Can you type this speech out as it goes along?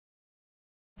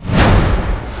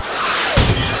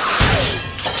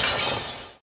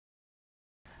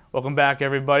Welcome back,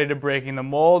 everybody, to Breaking the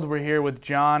Mold. We're here with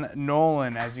John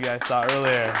Nolan, as you guys saw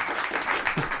earlier.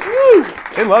 Woo!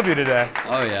 They love you today.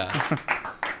 Oh, yeah.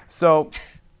 So,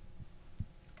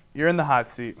 you're in the hot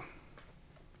seat.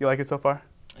 You like it so far?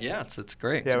 Yeah, it's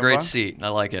great. You It's a having great fun? seat. I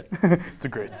like it. It's a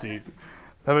great seat.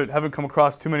 Haven't come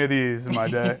across too many of these in my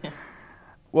day.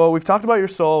 Well, we've talked about your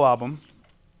solo album.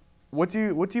 What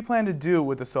do you plan to do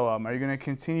with the solo album? Are you going to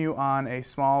continue on a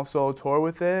small solo tour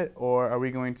with it, or are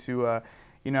we going to,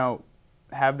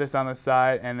 have this on the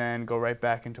side and then go right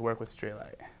back into work with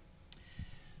Straylight?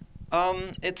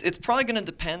 It's probably going to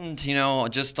depend,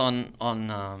 just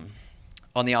on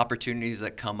the opportunities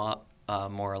that come up,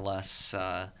 more or less.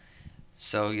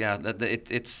 So yeah,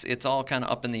 it's all kind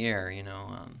of up in the air,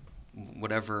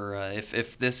 whatever.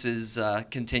 If this is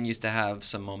continues to have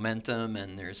some momentum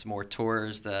and there's more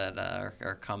tours that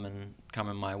are coming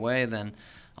my way, then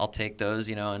I'll take those,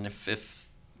 and if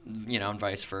and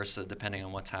vice versa, depending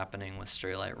on what's happening with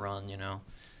Straylight Run,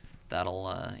 that'll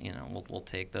we'll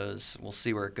take those. We'll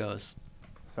see where it goes.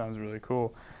 Sounds really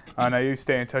cool. Now you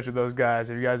stay in touch with those guys.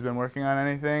 Have you guys been working on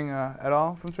anything at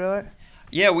all from Straylight?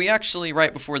 Yeah, we actually,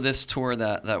 right before this tour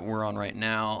that we're on right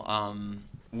now,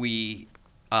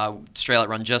 Straylight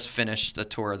Run just finished a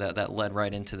tour that led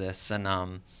right into this,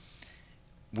 and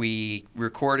we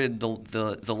recorded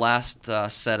the last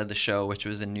set of the show, which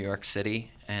was in New York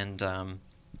City, and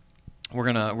we're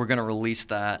gonna release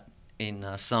that in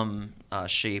some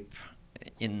shape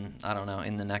in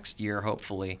the next year,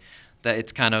 hopefully. That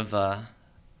it's kind of the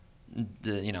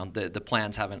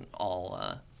plans haven't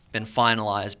all been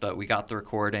finalized, but we got the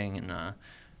recording, and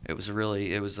it was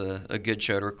a good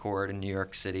show to record in New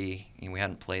York City. We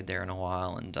hadn't played there in a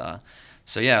while, and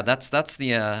so yeah, that's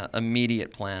the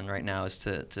immediate plan right now, is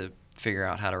to figure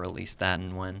out how to release that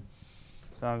and when.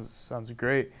 Sounds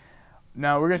great.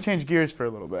 Now we're gonna change gears for a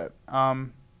little bit.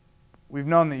 We've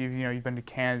known that you've been to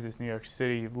Kansas, New York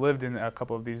City. You've lived in a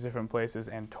couple of these different places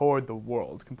and toured the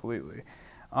world completely.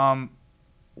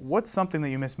 What's something that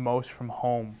you miss most from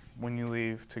home when you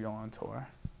leave to go on tour?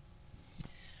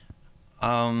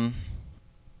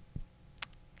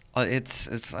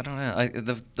 It's I don't know.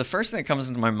 The first thing that comes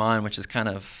into my mind, which is kind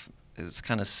of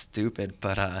stupid,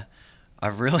 but I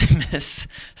really miss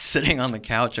sitting on the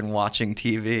couch and watching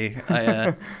TV.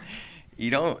 I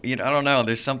don't know.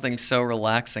 There's something so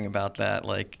relaxing about that.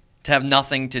 Like, to have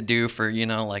nothing to do for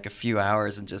like a few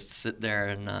hours and just sit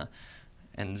there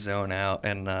and zone out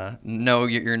and know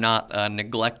you're not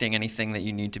neglecting anything that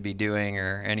you need to be doing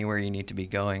or anywhere you need to be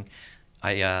going.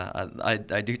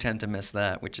 I do tend to miss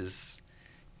that, which is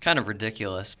kind of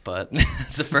ridiculous, but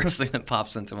it's the first thing that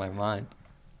pops into my mind.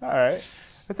 All right.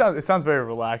 It sounds very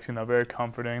relaxing, though, very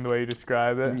comforting the way you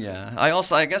describe it. Yeah.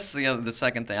 I guess the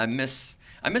second thing, I miss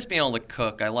being able to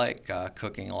cook. I like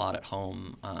cooking a lot at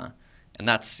home, and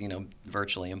that's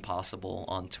virtually impossible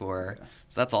on tour.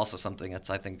 So that's also something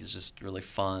I think is just really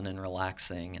fun and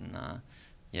relaxing, and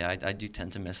yeah, I do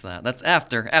tend to miss that. That's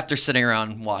after sitting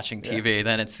around watching TV. Yeah.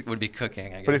 Then it would be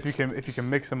cooking, I guess. But if you can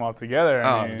mix them all together,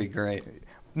 it'd be great.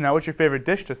 Now, what's your favorite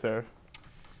dish to serve?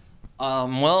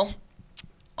 Well,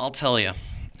 I'll tell you.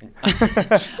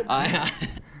 I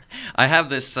have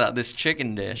this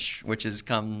chicken dish, which has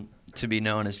come to be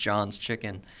known as John's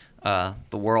Chicken,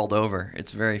 the world over.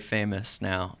 It's very famous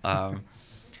now.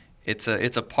 It's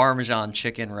a Parmesan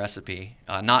chicken recipe,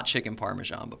 not chicken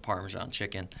Parmesan, but Parmesan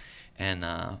chicken, and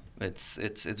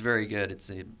it's very good.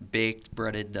 It's a baked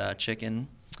breaded chicken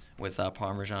with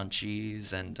Parmesan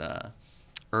cheese and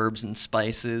herbs and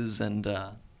spices, and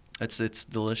it's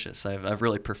delicious. I've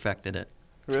really perfected it.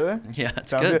 Really? Yeah, it's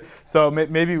Sounds good. So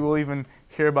maybe we'll even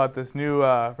hear about this new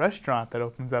restaurant that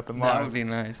opens up in Lawrence. That would be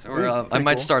nice. Or I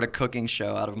might start a cooking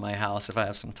show out of my house if I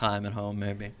have some time at home,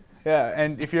 maybe. Yeah,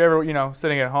 and if you're ever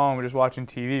sitting at home or just watching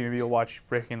TV, maybe you'll watch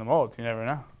Breaking the Mold. You never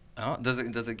know. Oh, does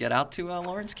it get out to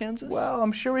Lawrence, Kansas? Well,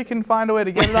 I'm sure we can find a way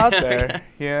to get it out there.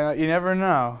 Yeah, you never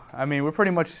know. I mean, we're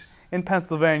pretty much in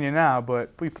Pennsylvania now,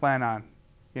 but we plan on,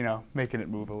 making it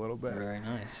move a little bit. Very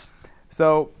nice.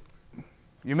 So,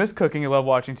 you miss cooking, you love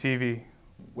watching TV.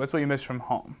 That's what you miss from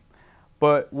home.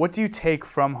 But what do you take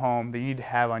from home that you need to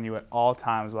have on you at all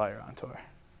times while you're on tour?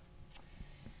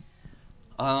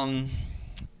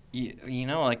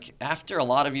 Like after a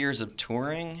lot of years of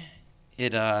touring,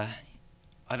 I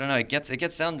don't know, it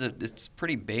gets down to, it's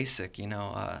pretty basic,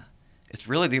 It's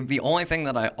really the only thing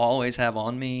that I always have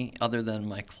on me other than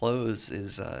my clothes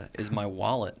is my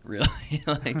wallet, really.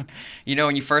 Like,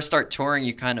 when you first start touring,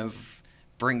 you kind of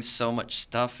bring so much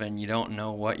stuff and you don't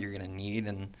know what you're going to need,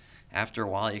 and after a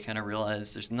while you kind of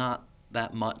realize there's not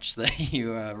that much that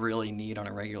you really need on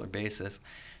a regular basis.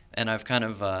 And I've kind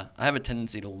of I have a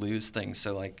tendency to lose things,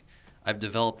 so like I've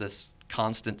developed this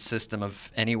constant system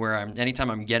of anytime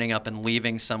I'm getting up and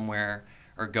leaving somewhere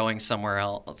or going somewhere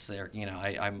else,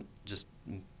 I'm just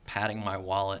padding my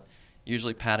wallet,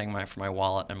 usually for my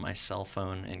wallet and my cell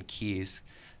phone and keys.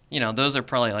 Those are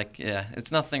probably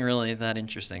it's nothing really that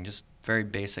interesting, just very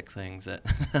basic things that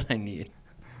I need.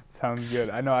 Sounds good.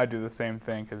 I know I do the same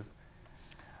thing because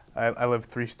I live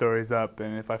 3 stories up,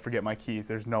 and if I forget my keys,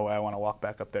 there's no way I want to walk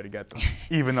back up there to get them,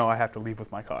 even though I have to leave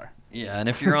with my car. Yeah, and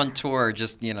if you're on tour,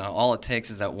 just, all it takes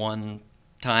is that one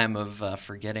time of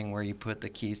forgetting where you put the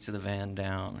keys to the van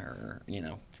down, or,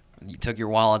 you took your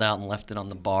wallet out and left it on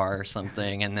the bar or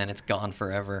something, and then it's gone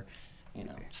forever.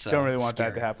 So don't really want scary.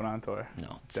 that to happen on tour.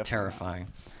 No, it's Definitely terrifying.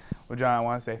 Not. Well, John, I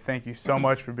want to say thank you so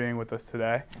much for being with us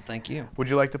today. Thank you. Would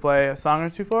you like to play a song or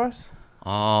two for us?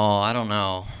 Oh, I don't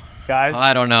know. Guys?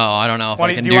 I don't know if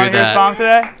I can do that. Do you want to hear a song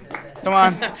today? Come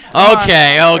on.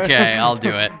 Okay, I'll do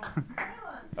it.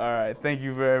 All right, thank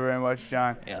you very, very much,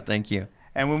 John. Yeah, thank you.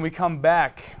 And when we come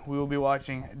back, we will be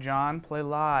watching John play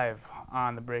live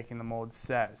on the Breaking the Mold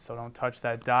set. So don't touch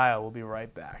that dial. We'll be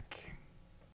right back.